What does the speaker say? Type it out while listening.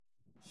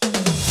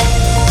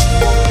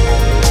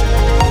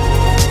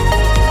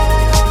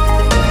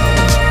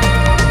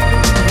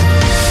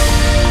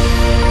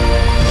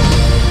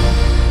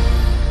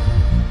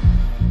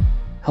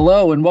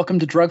Hello and welcome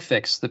to Drug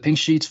Fix, the Pink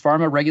Sheet's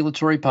pharma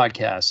regulatory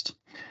podcast.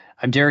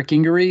 I'm Derek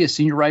Gingery, a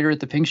senior writer at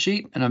the Pink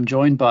Sheet, and I'm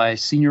joined by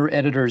senior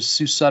editors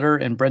Sue Sutter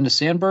and Brenda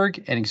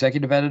Sandberg and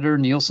executive editor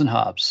Nielsen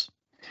Hobbs.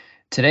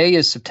 Today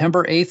is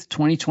September 8th,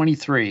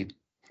 2023.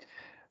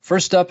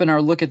 First up in our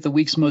look at the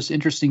week's most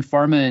interesting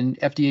pharma and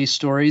FDA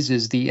stories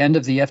is the end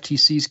of the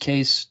FTC's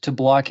case to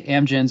block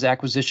Amgen's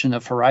acquisition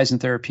of Horizon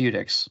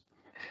Therapeutics.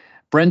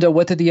 Brenda,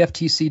 what did the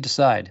FTC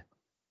decide?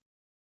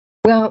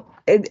 Well,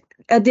 the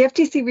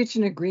FTC reached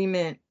an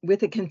agreement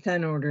with a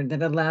consent order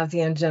that allows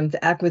Amgen's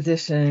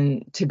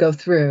acquisition to go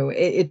through.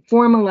 It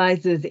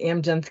formalizes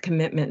Amgen's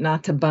commitment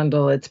not to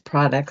bundle its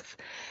products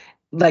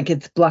like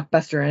its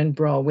blockbuster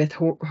Enbrel with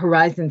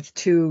Horizon's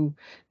two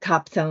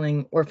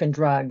top-selling orphan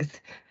drugs,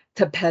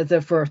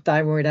 Tepezza for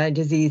thyroid eye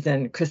disease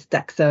and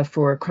Krystexxa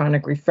for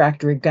chronic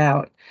refractory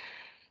gout.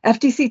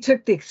 FTC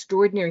took the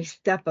extraordinary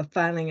step of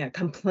filing a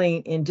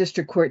complaint in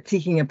district court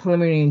seeking a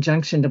preliminary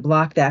injunction to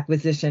block the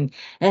acquisition,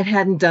 and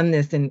hadn't done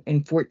this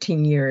in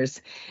 14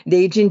 years. The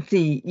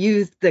agency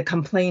used the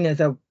complaint as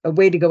a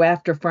way to go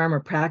after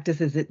pharma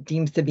practices it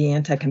deems to be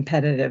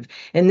anti-competitive.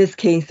 In this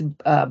case,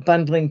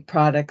 bundling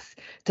products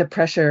to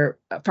pressure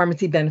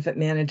pharmacy benefit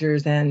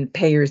managers and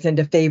payers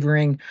into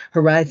favoring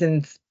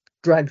Horizon's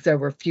drugs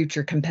over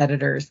future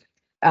competitors.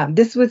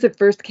 This was the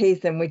first case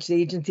in which the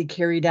agency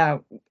carried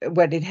out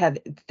what it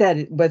had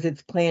said was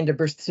its plan to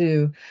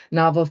pursue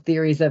novel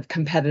theories of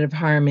competitive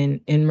harm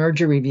in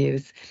merger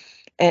reviews.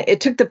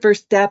 It took the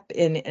first step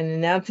in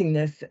announcing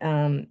this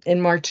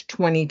in March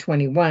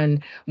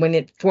 2021 when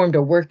it formed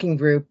a working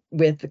group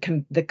with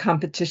the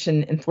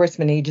competition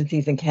enforcement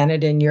agencies in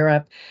Canada and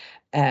Europe,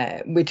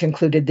 which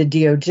included the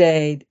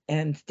DOJ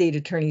and state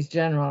attorneys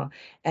general.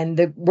 And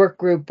the work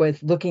group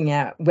was looking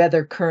at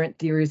whether current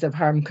theories of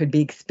harm could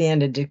be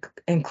expanded to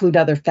include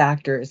other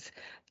factors,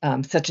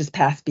 such as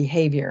past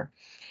behavior.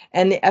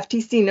 And the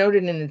FTC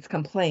noted in its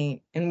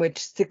complaint, in which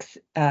six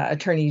state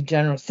attorney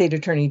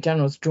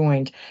generals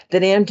joined,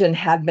 that Amgen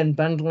had been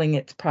bundling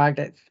its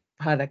products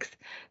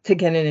to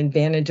get an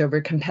advantage over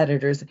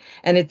competitors.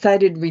 And it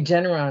cited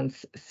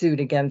Regeneron's suit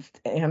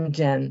against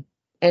Amgen,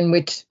 in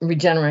which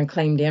Regeneron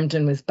claimed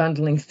Amgen was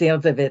bundling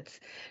sales of its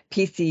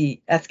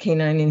PCSK9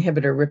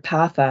 inhibitor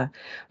Repatha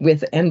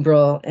with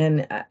Enbrel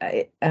and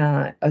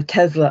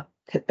Otezla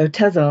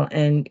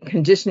and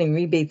conditioning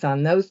rebates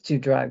on those two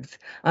drugs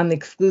on the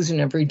exclusion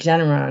of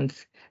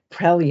Regeneron's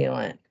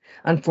Praluent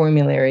on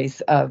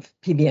formularies of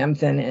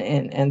PBMs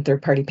and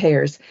third-party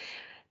payers.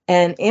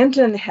 And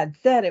Amgen had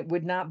said it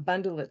would not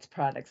bundle its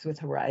products with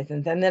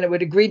Horizon's, and then it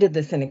would agree to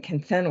this in a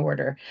consent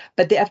order.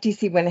 But the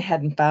FTC went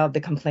ahead and filed the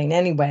complaint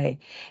anyway.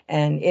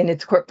 And in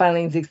its court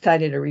filings, it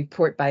cited a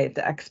report by its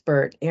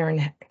expert,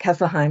 Aaron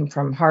Kesselheim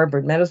from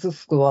Harvard Medical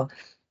School,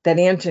 that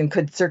Amgen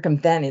could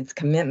circumvent its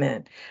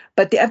commitment.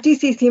 But the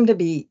FTC seemed to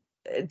be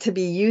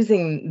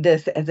using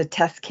this as a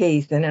test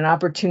case and an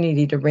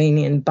opportunity to rein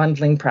in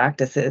bundling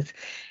practices.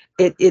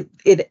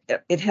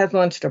 It has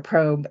launched a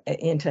probe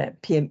into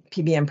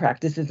PBM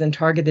practices and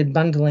targeted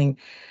bundling.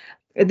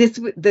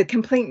 The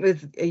complaint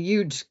was a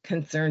huge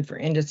concern for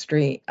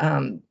industry.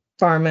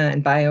 Pharma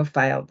and Bio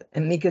filed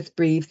amicus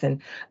briefs,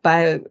 and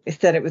Bio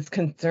said it was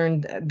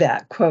concerned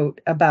that,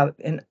 quote, about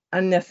an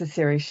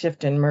unnecessary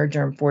shift in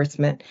merger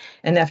enforcement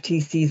and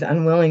FTC's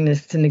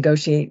unwillingness to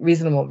negotiate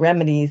reasonable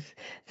remedies,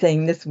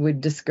 saying this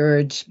would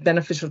discourage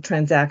beneficial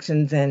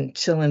transactions and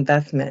chill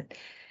investment.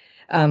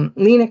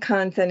 Lena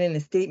Khan said in a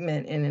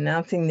statement in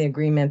announcing the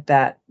agreement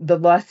that the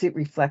lawsuit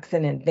reflects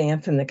an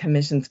advance in the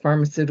Commission's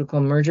pharmaceutical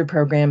merger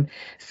program.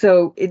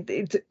 So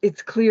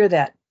it's clear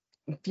that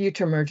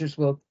future mergers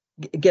will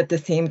get the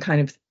same kind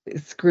of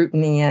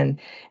scrutiny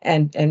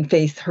and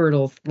face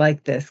hurdles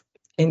like this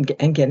in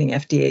getting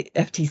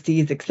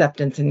FTC's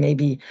acceptance and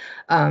maybe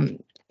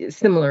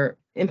similar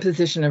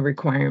imposition of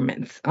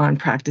requirements on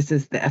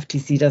practices the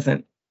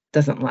FTC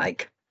doesn't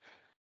like.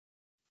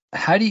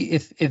 How do you,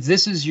 if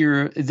this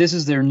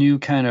is their new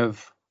kind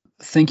of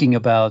thinking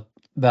about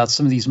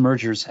some of these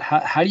mergers,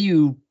 how do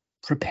you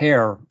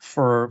prepare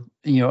for,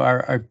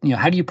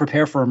 how do you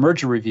prepare for a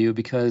merger review?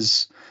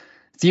 Because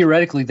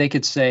theoretically they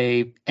could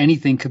say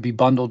anything could be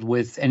bundled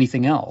with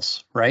anything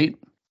else, right?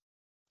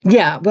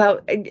 Yeah,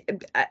 well,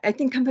 I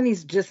think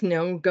companies just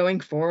know going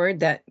forward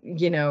that,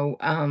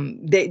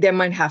 they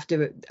might have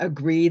to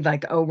agree,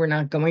 like, oh, we're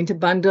not going to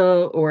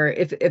bundle, or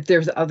if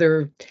there's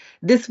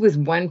this was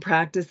one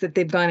practice that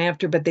they've gone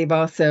after, but they've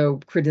also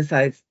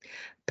criticized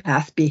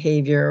past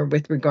behavior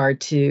with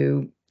regard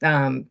to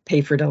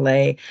pay for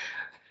delay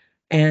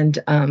and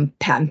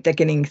patent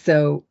thickening.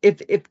 So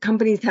if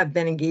companies have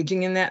been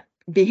engaging in that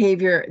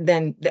behavior,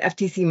 then the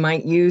FTC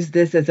might use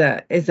this as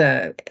a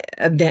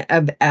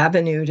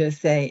avenue to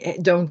say, hey,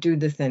 don't do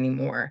this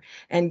anymore,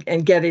 and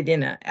get it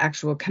in an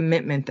actual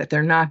commitment that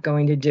they're not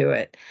going to do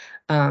it.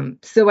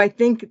 So I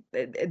think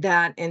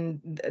that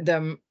in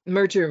the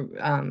merger,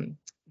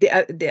 the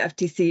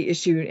FTC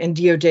issued and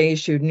DOJ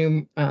issued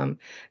new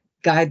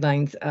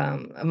guidelines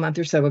a month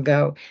or so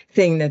ago,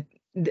 saying that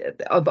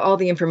of all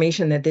the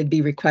information that they'd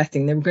be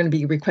requesting. They were going to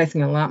be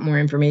requesting a lot more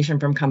information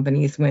from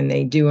companies when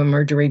they do a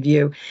merger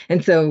review.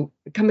 And so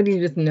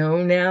companies just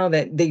know now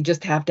that they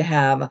just have to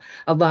have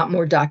a lot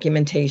more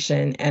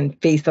documentation and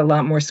face a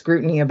lot more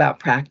scrutiny about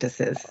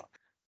practices.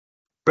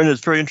 Brenda,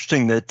 it's very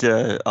interesting that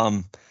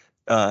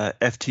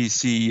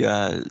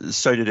FTC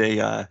cited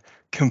a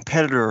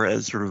competitor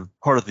as sort of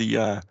part of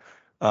the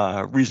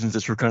reasons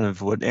that sort of kind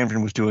of what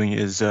Amgen was doing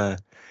is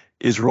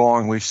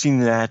wrong. We've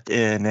seen that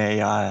in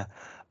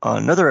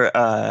another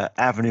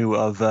avenue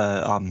of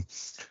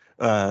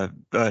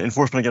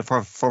enforcement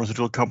against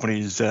pharmaceutical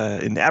companies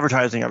in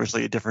advertising.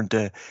 Obviously, a different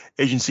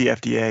agency,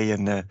 FDA,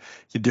 and a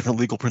different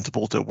legal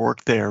principle to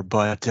work there.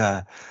 But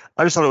I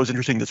just thought it was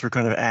interesting that sort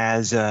of kind of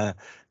as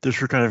there's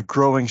sort of kind of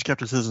growing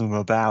skepticism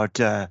about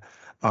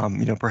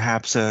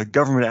perhaps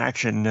government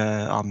action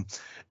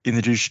in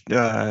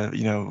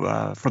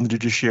the from the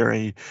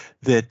judiciary,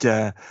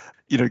 that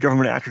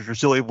government actors are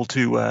still able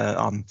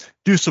to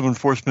do some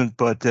enforcement,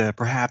 but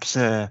perhaps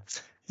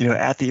at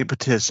the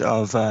impetus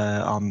of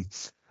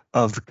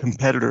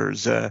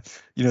competitors.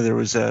 There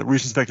was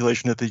recent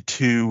speculation that the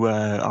two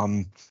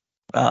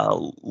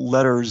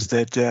letters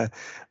that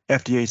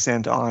FDA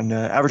sent on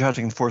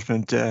advertising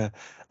enforcement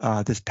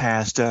this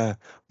past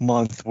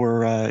month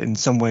were in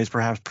some ways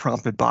perhaps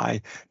prompted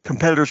by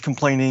competitors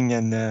complaining,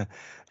 and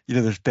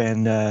there's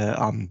been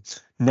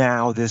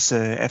now this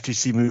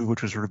FTC move,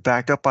 which was sort of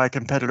backed up by a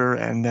competitor,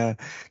 and that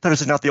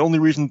is not the only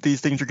reason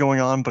these things are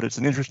going on, but it's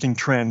an interesting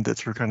trend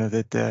that's sort of kind of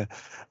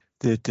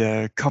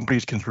that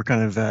companies can sort of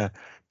kind of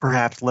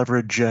perhaps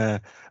leverage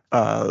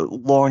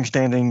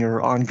long-standing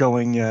or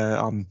ongoing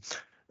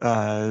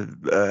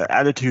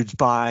attitudes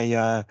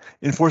by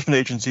enforcement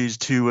agencies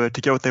to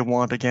get what they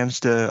want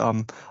against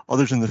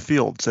others in the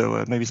field.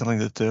 So maybe something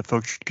that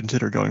folks should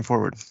consider going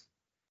forward.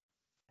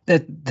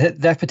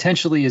 That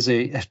potentially is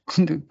a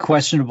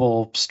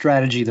questionable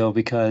strategy, though,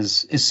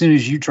 because as soon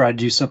as you try to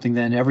do something,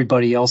 then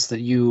everybody else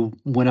that you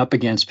went up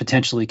against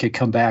potentially could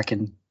come back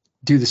and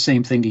do the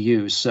same thing to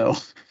you. So,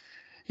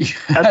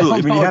 absolutely.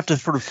 I mean, you have to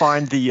sort of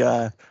find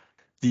the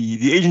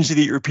agency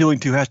that you're appealing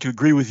to has to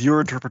agree with your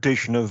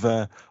interpretation of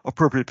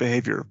appropriate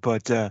behavior,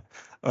 but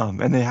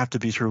and they have to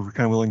be sort of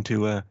kind of willing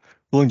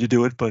to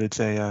do it. But it's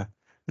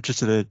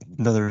just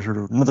another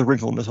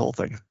wrinkle in this whole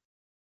thing.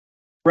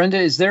 Brenda,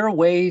 is there a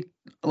way,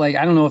 I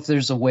don't know if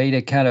there's a way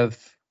to kind of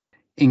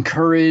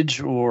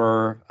encourage,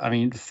 or, I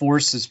mean,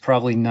 force is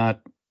probably not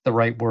the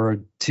right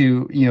word,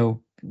 to,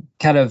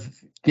 kind of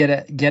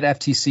get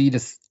FTC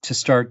to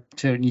start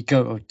to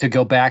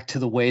go back to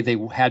the way they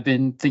had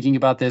been thinking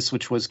about this,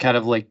 which was kind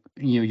of like,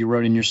 you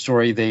wrote in your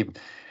story, they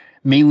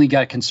mainly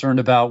got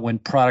concerned about when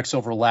products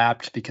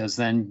overlapped, because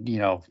then,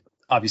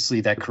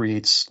 obviously that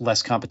creates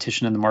less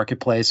competition in the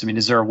marketplace. I mean,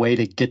 is there a way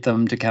to get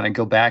them to kind of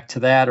go back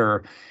to that,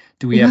 or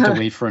do we have to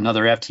wait for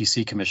another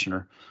FTC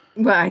commissioner?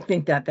 Well, I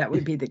think that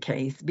would be the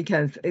case,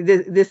 because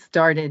this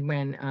started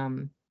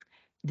when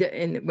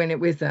it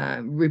was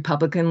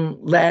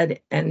Republican-led,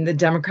 and the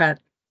Democrat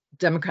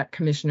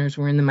commissioners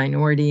were in the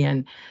minority,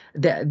 and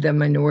the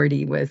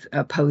minority was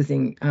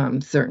opposing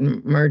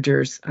certain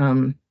mergers.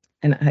 And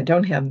I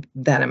don't have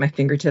that at my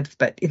fingertips,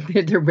 but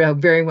they're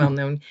very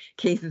well-known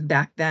cases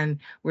back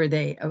then where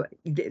they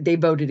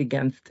voted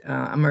against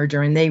a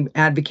merger, and they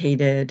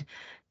advocated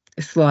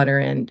Slaughter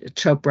and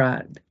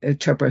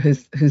Chopra,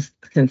 who's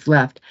since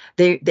left.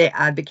 They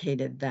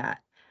advocated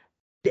that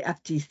the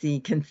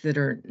FTC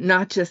consider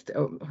not just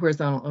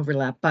horizontal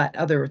overlap, but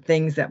other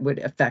things that would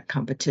affect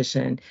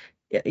competition,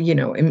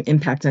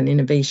 impact on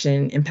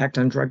innovation, impact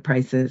on drug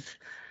prices.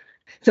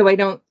 So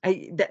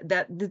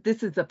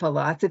this is the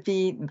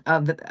philosophy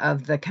of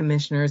the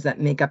commissioners that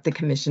make up the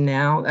commission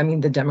now. I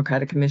mean, the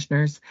Democratic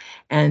commissioners.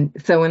 And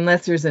so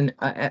unless there's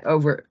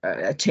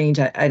a change,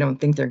 I don't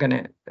think they're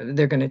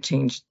gonna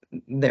change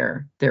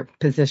their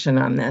position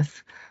on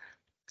this.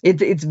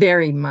 It's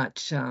very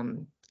much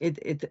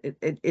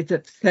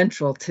it's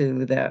central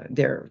to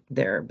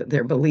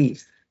their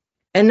beliefs.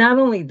 And not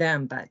only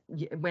them, but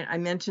when I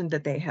mentioned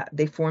that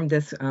they formed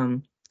this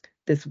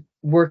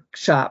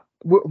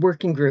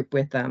working group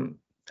with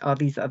all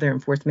these other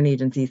enforcement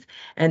agencies,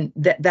 and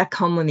that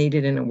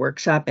culminated in a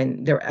workshop,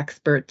 and their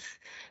experts,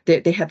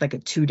 they had like a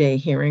 2-day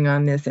hearing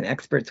on this, and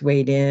experts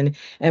weighed in.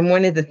 And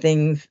one of the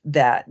things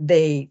that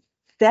they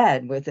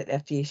said was that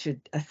FDA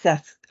should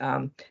assess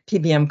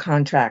PBM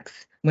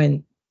contracts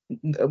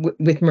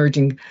with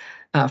merging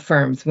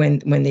firms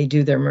when they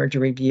do their merger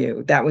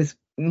review. That was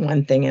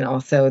one thing. And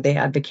also they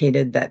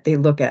advocated that they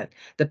look at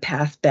the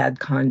past bad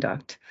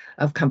conduct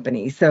of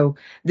companies. So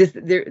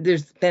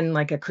there's been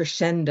like a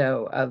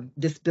crescendo of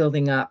this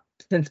building up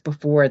since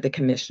before the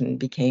commission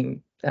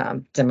became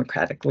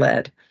Democratic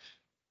led.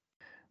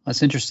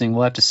 That's interesting.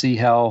 We'll have to see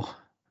how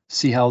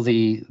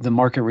the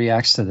market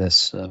reacts to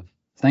this.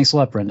 Thanks a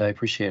lot, Brenda. I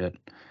appreciate it.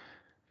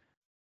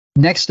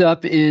 Next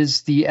up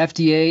is the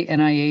FDA,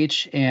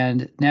 NIH,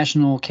 and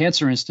National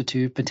Cancer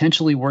Institute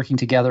potentially working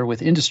together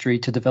with industry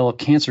to develop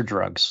cancer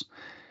drugs.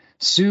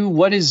 Sue,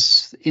 what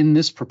is in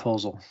this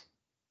proposal?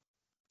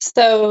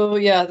 So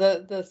yeah,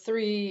 the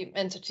three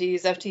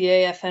entities,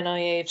 FDA,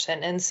 FNIH,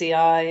 and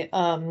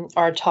NCI,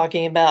 are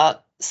talking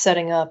about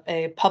setting up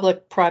a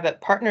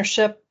public-private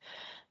partnership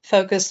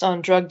focused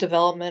on drug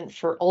development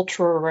for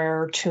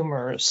ultra-rare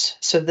tumors.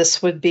 So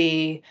this would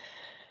be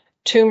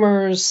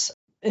tumors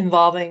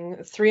involving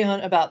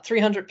about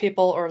 300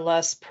 people or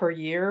less per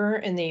year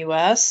in the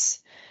US,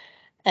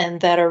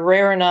 and that are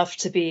rare enough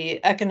to be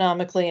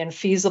economically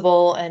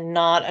infeasible and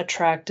not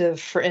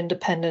attractive for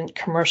independent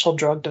commercial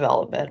drug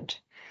development.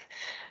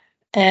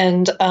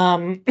 And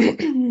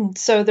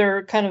so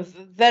they're kind of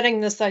vetting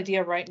this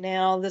idea right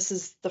now. This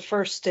is the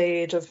first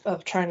stage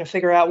of trying to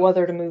figure out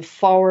whether to move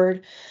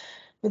forward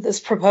with this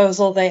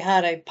proposal. They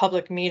had a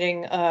public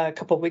meeting a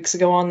couple of weeks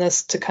ago on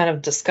this to kind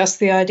of discuss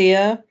the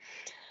idea.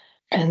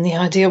 And the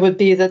idea would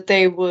be that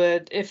they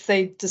would, if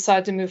they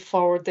decide to move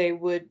forward, they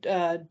would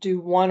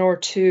choose one or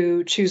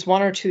two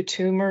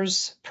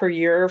tumors per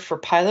year for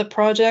pilot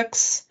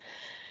projects.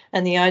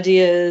 And the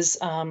idea is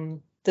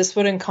this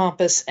would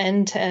encompass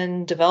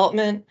end-to-end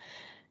development,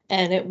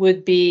 and it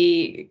would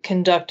be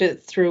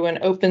conducted through an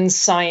open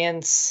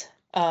science,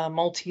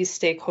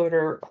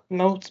 multi-stakeholder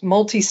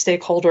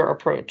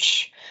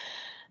approach.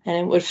 And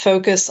it would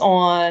focus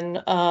on,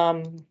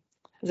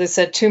 as I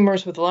said,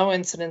 tumors with low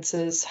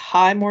incidences,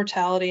 high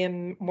mortality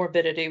and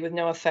morbidity with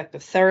no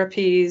effective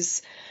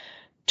therapies,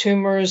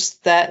 tumors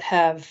that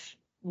have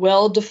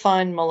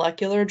well-defined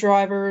molecular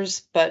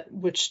drivers, but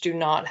which do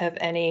not have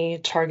any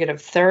targeted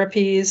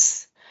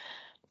therapies,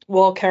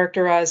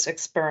 well-characterized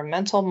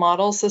experimental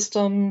model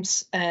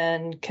systems,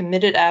 and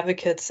committed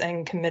advocates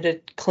and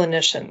committed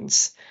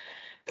clinicians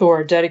who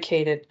are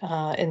dedicated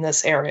in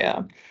this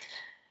area.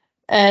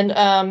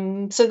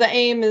 And so the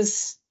aim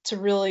is to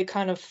really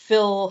kind of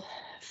fill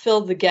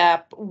the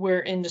gap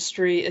where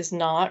industry is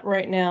not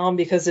right now,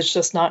 because it's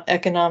just not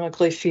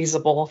economically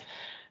feasible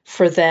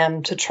for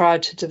them to try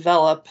to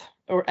develop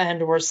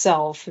or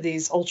sell for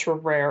these ultra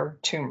rare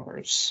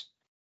tumors.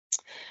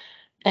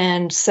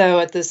 And so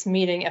at this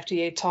meeting,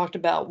 FDA talked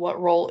about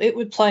what role it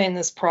would play in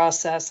this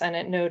process, and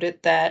it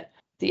noted that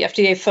the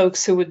FDA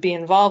folks who would be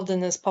involved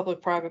in this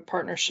public-private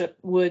partnership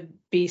would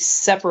be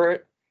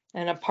separate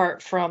and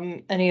apart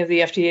from any of the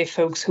FDA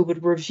folks who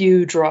would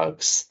review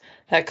drugs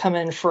that come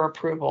in for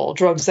approval,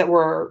 drugs that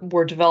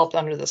were developed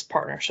under this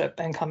partnership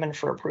and come in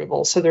for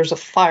approval. So there's a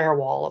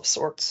firewall of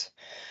sorts.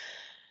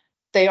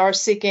 They are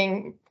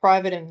seeking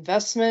private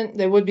investment.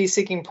 They would be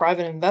seeking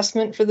private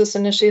investment for this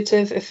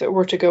initiative if it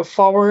were to go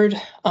forward.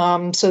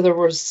 So there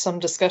was some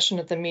discussion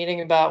at the meeting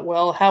about,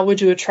 well, how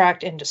would you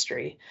attract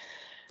industry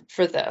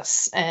for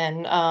this?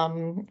 And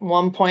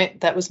one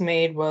point that was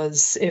made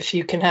was if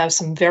you can have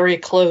some very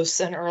close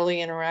and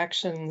early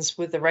interactions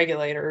with the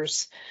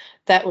regulators,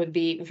 that would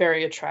be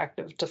very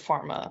attractive to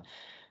pharma,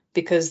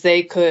 because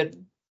they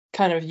could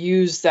kind of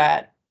use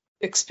that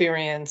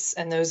experience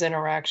and those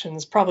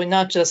interactions, probably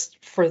not just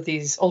for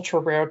these ultra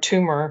rare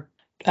tumor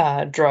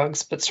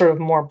drugs, but sort of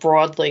more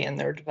broadly in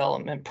their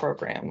development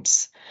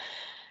programs.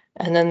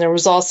 And then there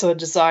was also a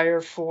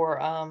desire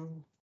for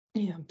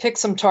pick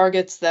some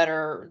targets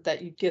that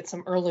you get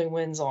some early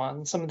wins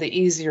on, some of the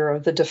easier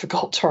of the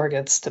difficult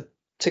targets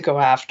to go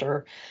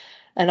after,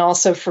 and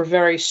also for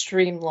very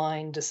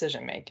streamlined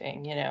decision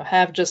making.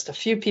 Have just a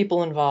few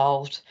people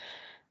involved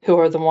who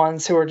are the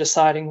ones who are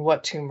deciding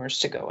what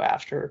tumors to go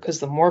after, because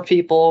the more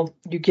people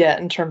you get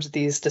in terms of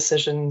these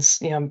decisions,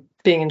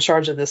 being in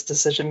charge of this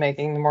decision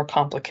making, the more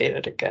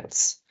complicated it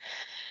gets.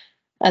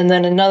 And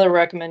then another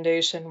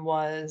recommendation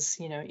was,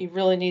 you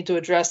really need to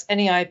address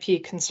any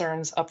IP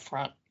concerns up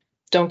front.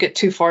 Don't get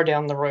too far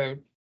down the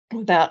road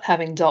without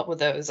having dealt with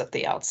those at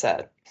the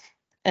outset.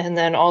 And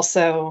then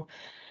also,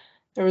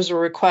 there was a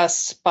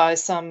request by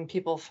some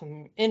people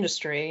from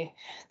industry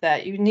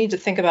that you need to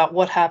think about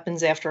what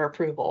happens after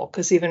approval,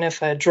 because even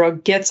if a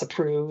drug gets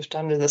approved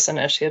under this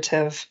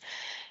initiative,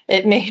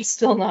 it may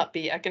still not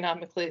be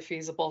economically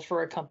feasible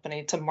for a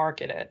company to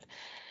market it.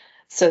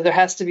 So there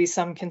has to be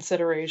some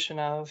consideration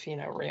of,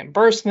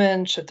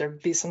 reimbursement. Should there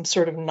be some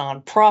sort of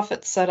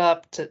nonprofit set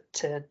up to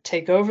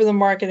take over the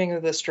marketing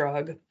of this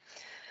drug?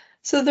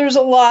 So there's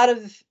a lot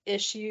of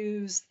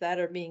issues that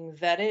are being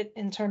vetted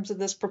in terms of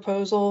this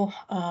proposal.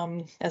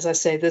 As I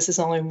say, this is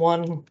only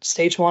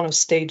stage one of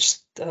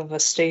a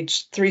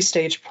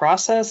three-stage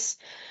process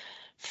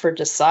for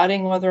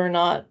deciding whether or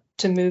not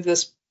to move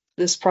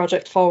this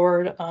project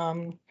forward.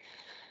 The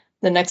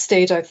next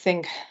stage, I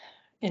think,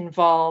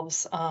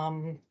 involves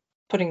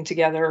putting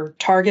together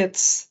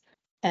targets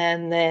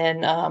and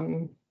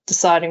then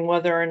deciding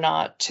whether or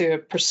not to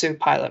pursue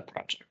pilot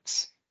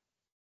projects.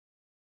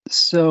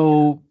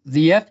 So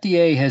the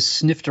FDA has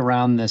sniffed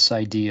around this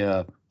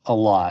idea a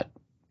lot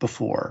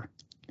before,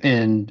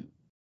 and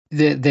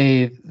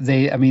they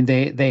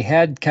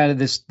had kind of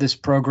this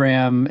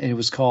program. It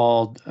was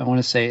called, I want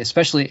to say,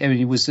 especially,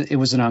 it was an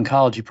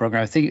oncology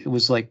program. I think it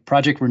was like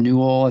Project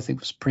Renewal. I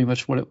think was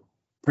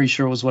pretty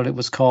sure was what it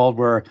was called,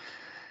 where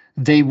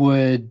they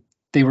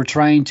were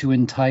trying to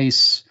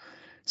entice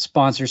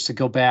sponsors to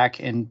go back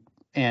and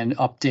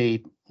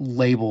update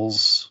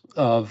labels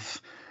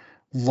of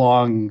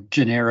long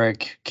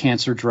generic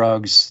cancer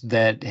drugs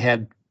that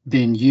had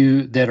been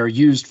that are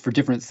used for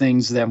different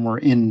things than were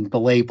in the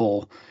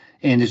label,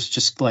 and it's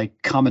just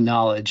like common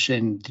knowledge,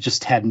 and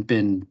just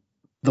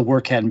the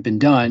work hadn't been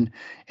done.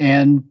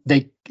 And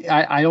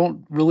I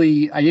didn't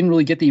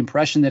really get the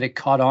impression that it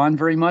caught on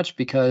very much,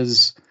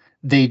 because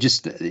they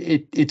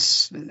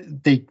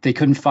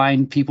couldn't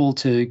find people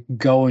to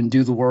go and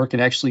do the work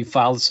and actually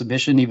file the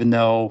submission, even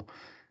though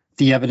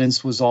the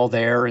evidence was all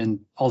there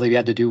and all they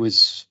had to do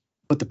was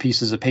put the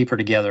pieces of paper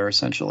together,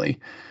 essentially.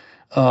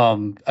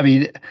 I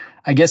mean,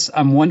 I guess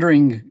I'm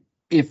wondering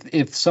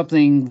if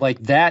something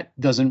like that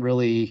doesn't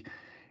really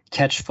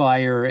catch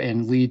fire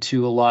and lead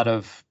to a lot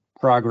of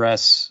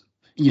progress,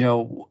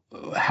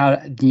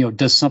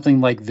 does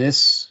something like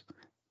this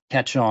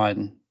catch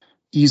on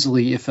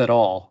easily, if at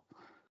all?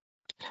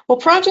 Well,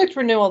 project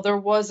renewal, there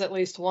was at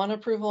least one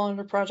approval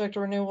under project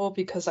renewal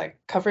because I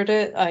covered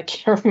it. I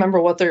can't remember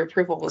what their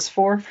approval was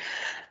for.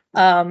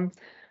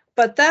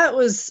 But that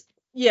was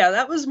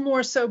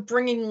more so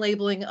bringing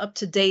labeling up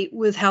to date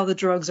with how the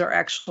drugs are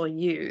actually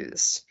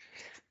used.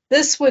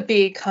 This would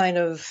be kind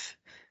of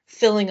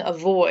filling a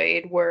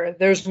void where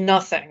there's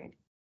nothing,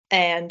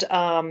 and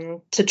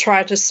to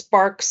try to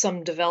spark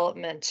some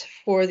development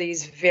for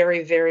these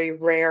very, very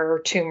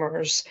rare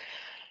tumors.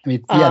 I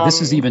mean,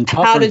 this is even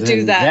tougher how to than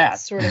do that.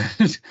 Sort of,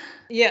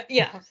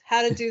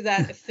 how to do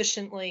that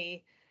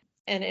efficiently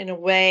and in a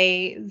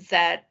way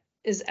that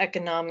is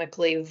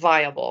economically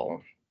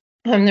viable.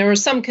 There were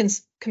some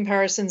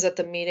comparisons at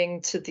the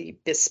meeting to the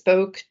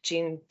Bespoke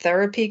Gene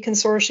Therapy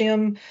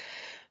Consortium,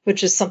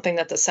 which is something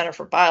that the Center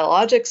for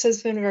Biologics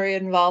has been very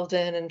involved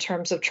in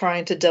terms of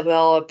trying to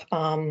develop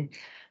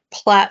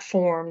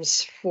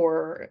platforms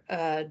for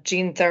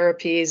gene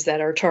therapies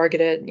that are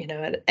targeted,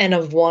 at N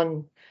of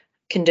 1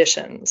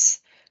 conditions,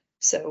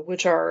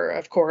 which are,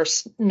 of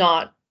course,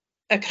 not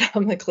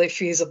economically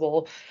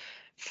feasible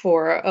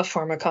for a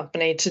pharma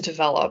company to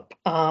develop.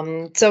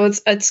 So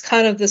it's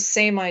kind of the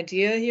same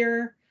idea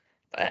here.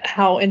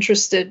 How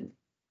interested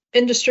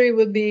industry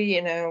would be,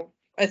 I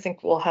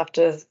think we'll have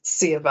to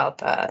see about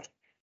that.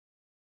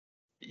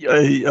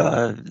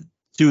 To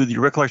the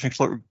recollection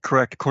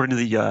correct, according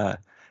to the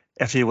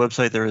FDA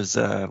website, there is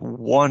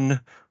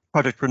one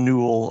project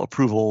renewal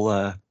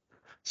approval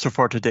so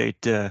far to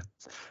date,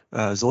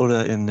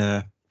 Zolota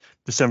in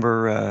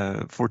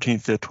December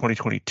 14th,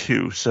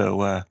 2022.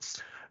 So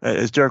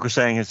as Derek was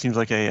saying, it seems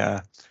like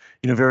a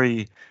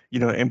very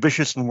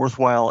ambitious and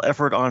worthwhile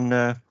effort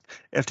on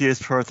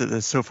FDA's part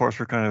that so far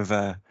has kind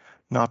of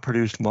not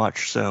produced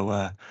much.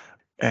 So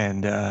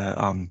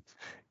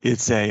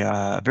it's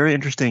a very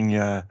interesting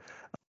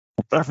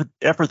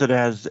effort that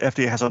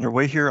FDA has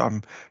underway here.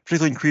 I'm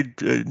particularly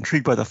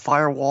intrigued by the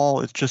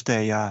firewall. It's just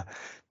a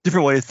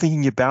different way of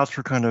thinking about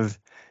for kind of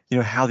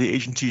how the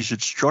agency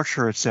should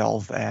structure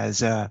itself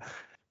as a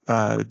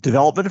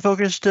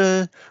development-focused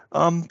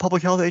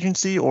public health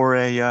agency, or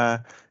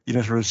a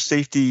sort of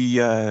safety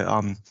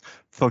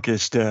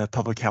focused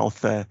public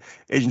health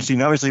agency.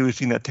 And obviously, we've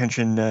seen that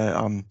tension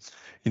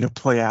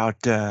play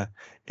out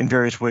in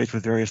various ways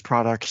with various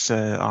products,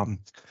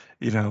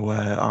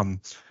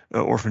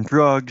 orphan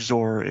drugs,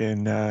 or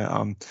in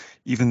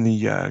even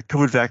the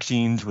COVID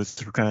vaccines,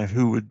 with kind of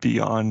who would be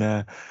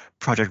on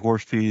Project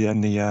Warp Speed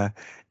and the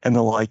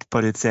like.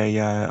 But it's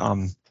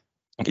an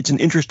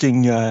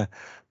interesting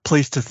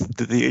place that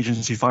the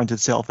agency finds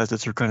itself, as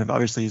it's kind of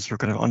obviously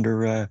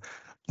under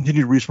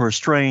continued resource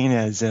strain,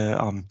 as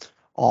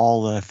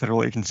all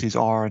federal agencies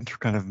are, and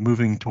kind of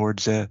moving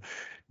towards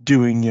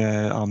doing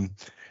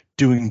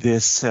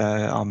this,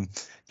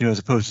 as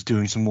opposed to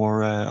doing some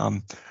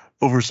more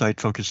oversight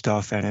focused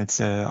stuff. And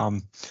it's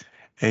an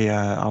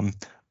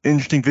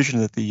interesting vision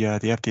that the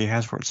FDA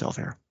has for itself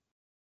here.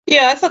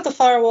 Yeah, I thought the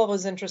firewall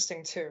was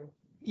interesting too.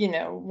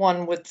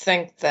 One would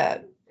think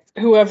that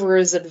whoever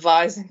is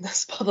advising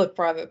this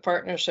public-private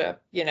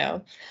partnership,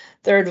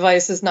 their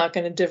advice is not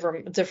going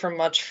to differ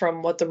much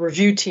from what the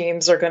review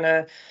teams are going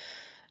to,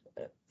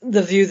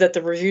 the view that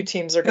the review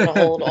teams are going to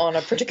hold on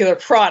a particular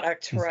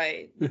product,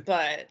 right?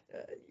 But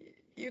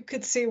you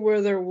could see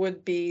where there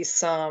would be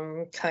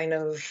some kind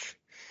of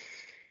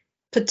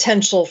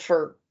potential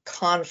for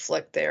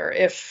conflict there,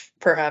 if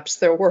perhaps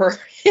there were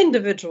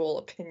individual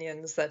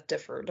opinions that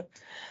differed.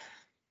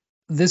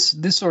 This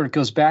sort of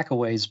goes back a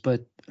ways,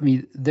 but I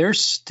mean,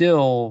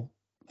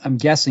 I'm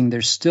guessing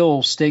there's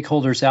still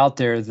stakeholders out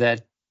there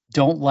that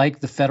don't like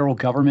the federal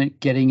government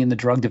getting in the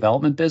drug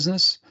development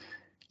business,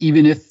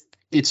 even if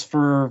it's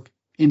for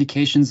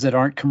indications that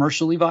aren't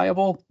commercially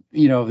viable,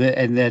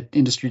 and that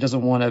industry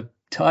doesn't want to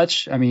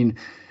touch. I mean,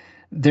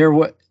 there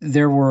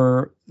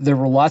were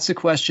lots of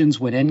questions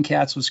when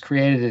NCATS was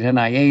created at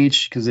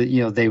NIH, because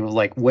they were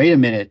like, wait a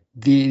minute,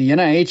 the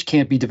NIH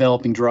can't be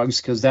developing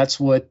drugs because that's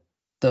what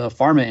the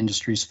pharma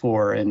industry's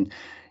for. And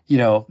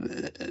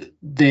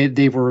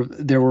there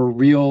were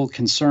real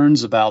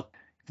concerns about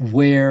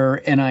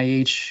where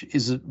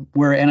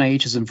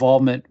NIH's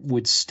involvement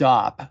would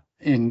stop,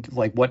 and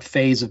like what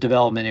phase of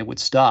development it would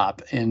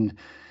stop. And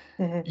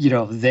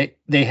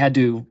they had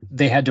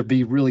to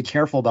be really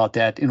careful about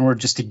that in order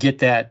just to get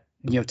that,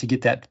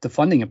 the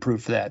funding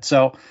approved for that.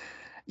 So,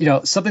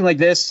 something like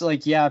this,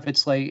 like, yeah, if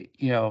it's like,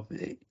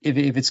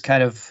 if it's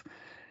kind of,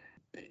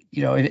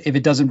 if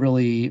it doesn't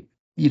really,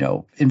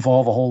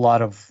 involve a whole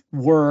lot of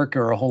work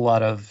or a whole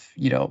lot of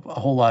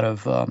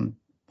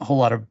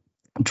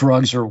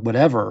drugs or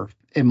whatever,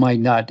 it might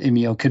not,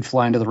 could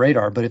fly under the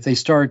radar. But if they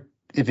start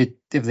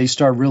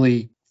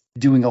really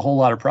doing a whole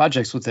lot of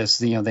projects with this,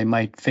 they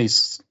might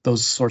face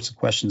those sorts of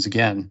questions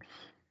again.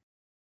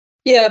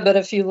 Yeah, but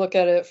if you look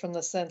at it from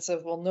the sense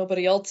of, well,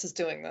 nobody else is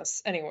doing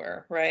this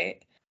anywhere,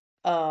 right?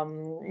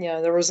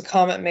 There was a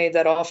comment made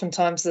that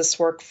oftentimes this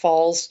work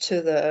falls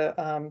to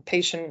the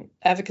patient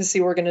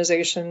advocacy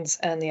organizations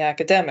and the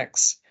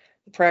academics,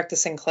 the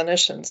practicing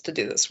clinicians, to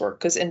do this work,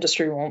 because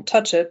industry won't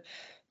touch it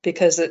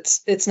because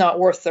it's not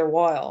worth their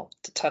while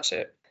to touch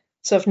it.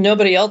 So if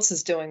nobody else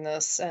is doing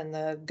this and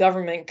the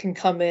government can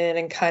come in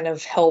and kind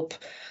of help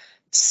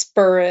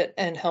spur it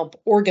and help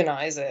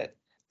organize it,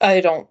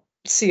 I don't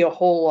see a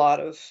whole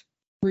lot of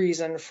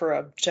reason for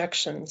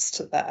objections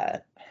to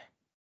that.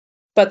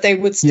 But they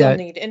would still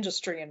need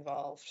industry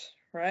involved,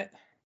 right?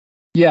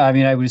 Yeah, I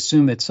mean, I would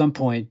assume at some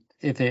point,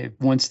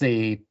 once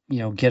they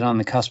get on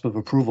the cusp of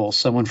approval,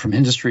 someone from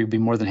industry would be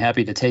more than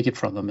happy to take it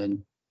from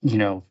them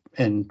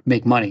and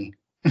make money.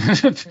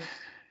 Once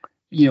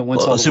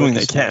assuming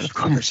they can, of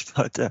course.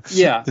 But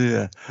yeah.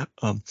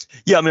 I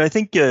mean, I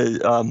think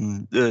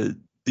the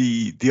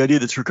idea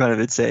that sort of kind of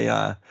it's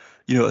a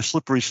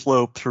slippery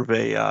slope, sort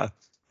of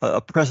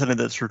a precedent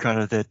that sort of kind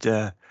of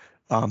that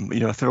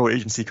a federal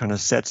agency kind of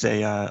sets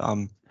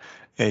a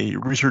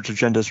research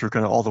agenda sort of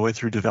kind of all the way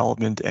through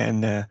development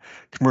and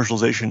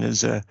commercialization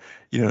is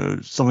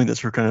something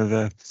that's sort of kind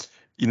of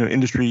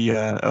industry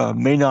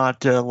may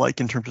not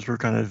like, in terms of sort of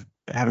kind of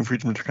having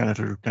freedom to kind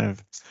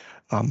of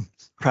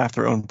craft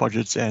their own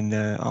budgets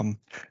and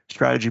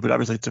strategy, but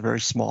obviously it's a very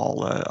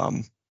small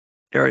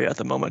area at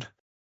the moment.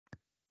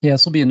 Yeah,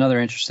 this will be another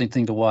interesting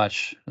thing to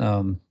watch.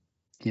 I'm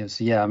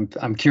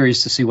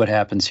curious to see what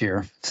happens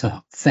here.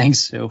 So thanks,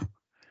 Sue.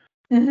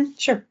 Mm-hmm,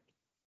 sure.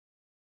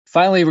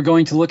 Finally, we're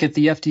going to look at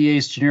the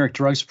FDA's generic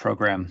drugs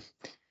program.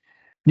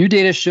 New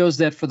data shows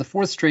that for the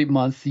fourth straight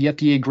month, the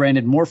FDA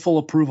granted more full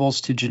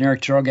approvals to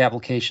generic drug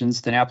applications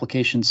than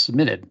applications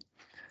submitted.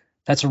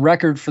 That's a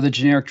record for the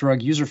generic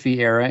drug user fee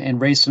era and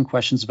raised some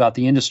questions about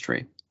the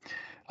industry.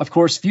 Of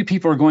course, few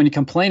people are going to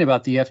complain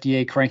about the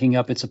FDA cranking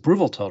up its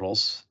approval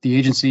totals. The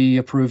agency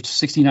approved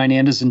 69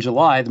 ANDAs in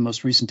July, the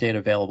most recent data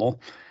available,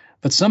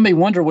 but some may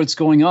wonder what's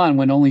going on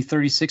when only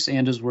 36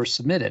 ANDAs were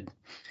submitted.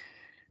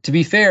 To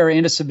be fair,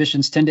 ANDA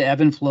submissions tend to ebb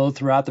and flow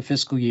throughout the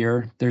fiscal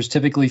year. There's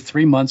typically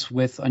 3 months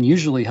with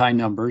unusually high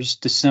numbers,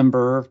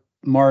 December,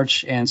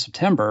 March, and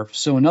September,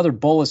 so another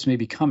bolus may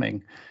be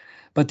coming.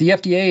 But the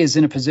FDA is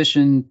in a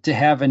position to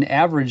have an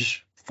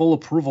average full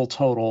approval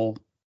total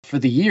for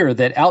the year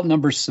that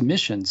outnumbers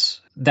submissions.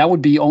 That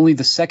would be only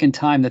the second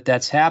time that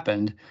that's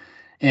happened.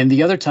 And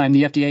the other time,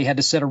 the FDA had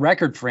to set a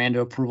record for ANDA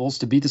approvals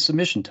to beat the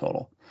submission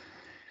total.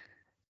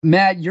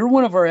 Matt, you're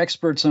one of our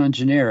experts on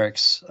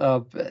generics.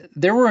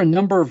 There were a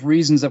number of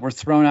reasons that were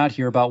thrown out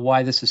here about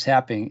why this is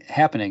happening.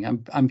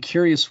 I'm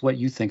curious what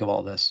you think of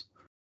all this.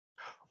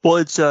 Well,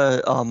 it's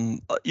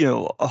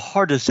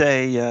hard to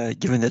say,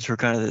 given that we're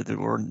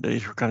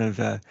kind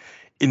of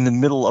in the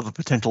middle of a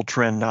potential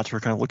trend, not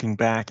sort of kind of looking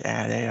back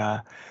at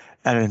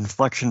an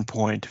inflection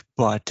point.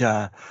 But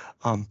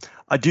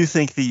I do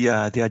think the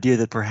idea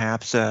that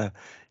perhaps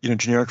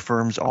generic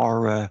firms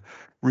are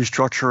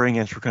restructuring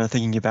and sort of kind of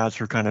thinking about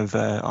sort of kind of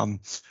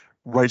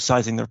right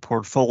sizing their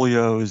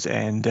portfolios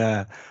and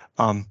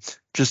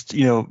just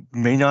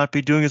may not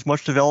be doing as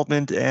much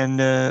development and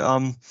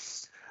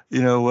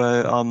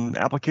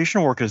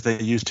application work as they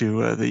used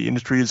to. The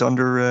industry is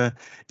under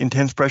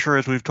intense pressure,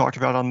 as we've talked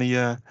about on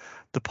the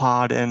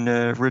pod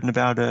and written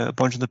about a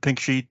bunch of the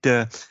Pink Sheet.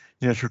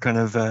 Sort of kind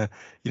of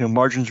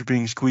margins are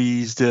being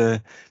squeezed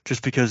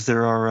just because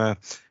there are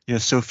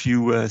so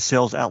few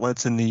sales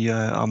outlets in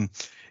the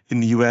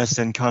U.S.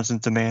 and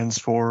constant demands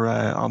for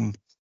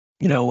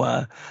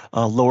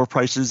lower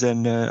prices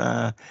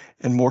and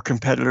more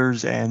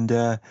competitors, and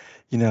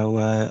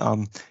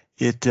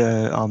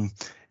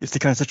it's the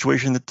kind of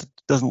situation that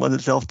doesn't lend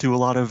itself to a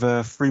lot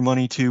of free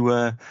money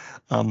to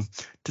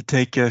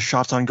take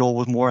shots on goal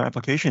with more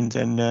applications.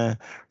 And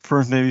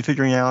firms may be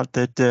figuring out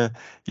that the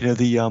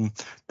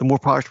more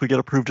products we get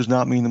approved does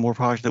not mean the more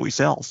products that we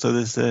sell. So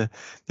this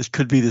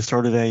could be the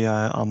start of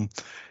a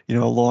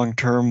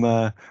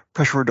long-term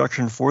pressure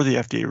reduction for the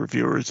FDA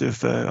reviewers if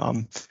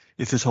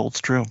this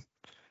holds true.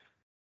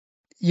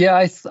 Yeah,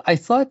 I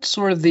thought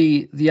sort of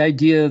the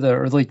idea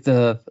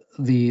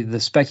the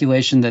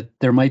speculation that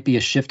there might be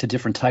a shift to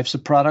different types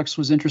of products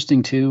was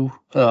interesting too.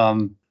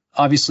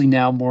 Obviously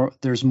now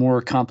there's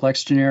more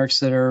complex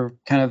generics that are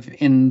kind of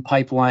in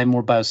pipeline,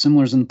 more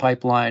biosimilars in the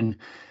pipeline,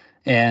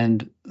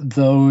 and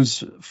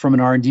those from an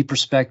R&D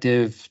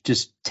perspective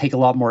just take a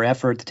lot more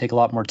effort, to take a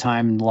lot more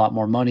time and a lot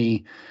more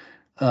money,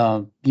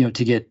 to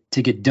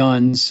get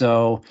done.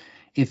 So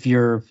if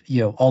you're,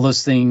 all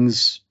those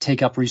things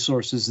take up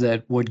resources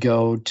that would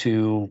go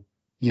to,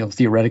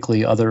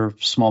 theoretically other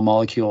small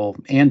molecule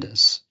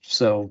ANDAs.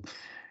 So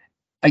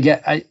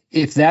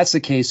if that's the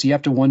case, you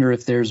have to wonder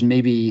if there's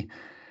maybe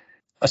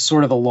a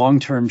sort of a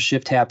long-term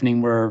shift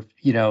happening where,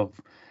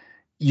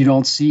 you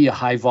don't see a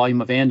high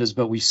volume of ANDAs,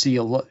 but we see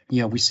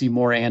we see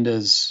more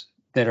ANDAs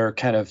that are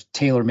kind of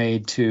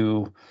tailor-made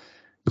to,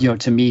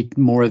 to meet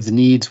more of the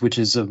needs, which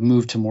is a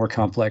move to more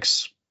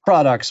complex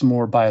products,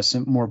 more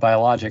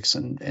biologics,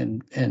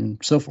 and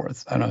so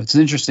forth. I don't know. It's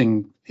an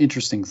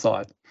interesting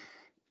thought.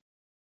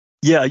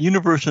 Yeah, a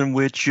universe in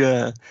which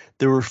there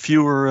were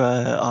fewer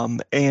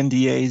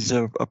ANDAs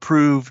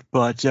approved,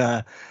 but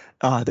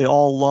they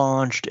all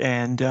launched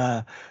and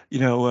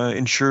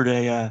ensured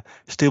a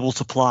stable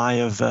supply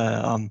of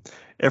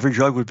every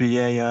drug would be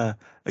a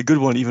good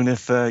one, even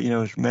if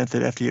it meant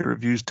that FDA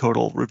review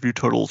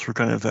totals were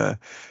kind of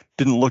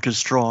didn't look as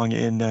strong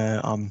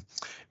in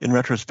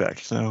retrospect.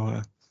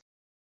 So.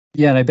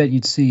 Yeah, and I bet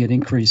you'd see an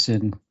increase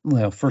in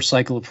first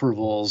cycle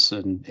approvals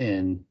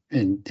and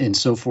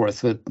so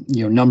forth. With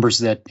numbers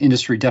that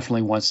industry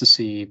definitely wants to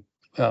see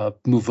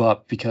move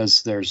up,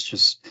 because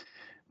there's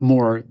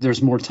more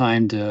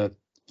time to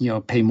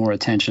pay more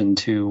attention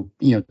to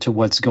to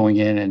what's going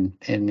in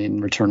and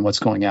in return what's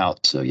going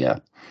out. So yeah.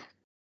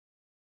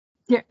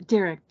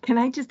 Derek, can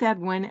I just add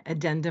one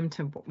addendum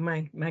to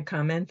my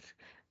comments?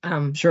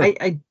 Sure.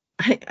 I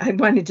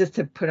wanted just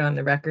to put on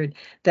the record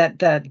that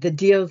the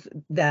deals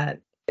that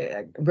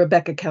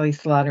Rebecca Kelly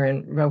Slaughter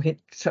and Rohit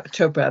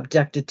Chopra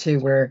objected to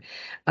were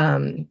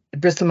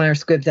Bristol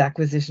Myers Squibb's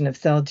acquisition of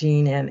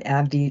Celgene and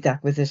AbbVie's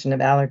acquisition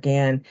of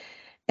Allergan,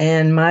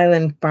 and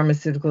Mylan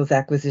Pharmaceuticals'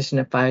 acquisition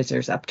of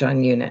Pfizer's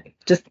Upjohn unit.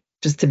 Just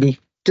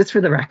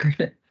for the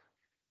record.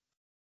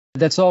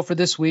 That's all for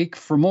this week.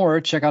 For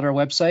more, check out our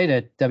website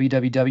at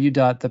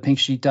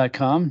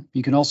www.thepinksheet.com.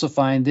 You can also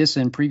find this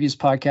and previous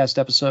podcast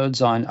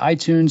episodes on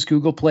iTunes,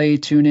 Google Play,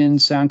 TuneIn,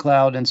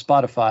 SoundCloud, and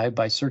Spotify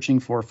by searching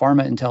for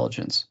Pharma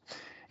Intelligence.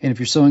 And if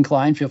you're so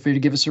inclined, feel free to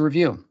give us a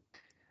review.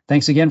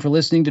 Thanks again for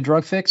listening to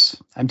Drug Fix.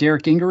 I'm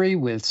Derek Gingery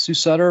with Sue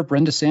Sutter,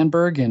 Brenda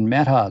Sandberg, and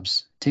Matt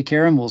Hobbs. Take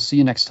care, and we'll see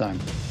you next time.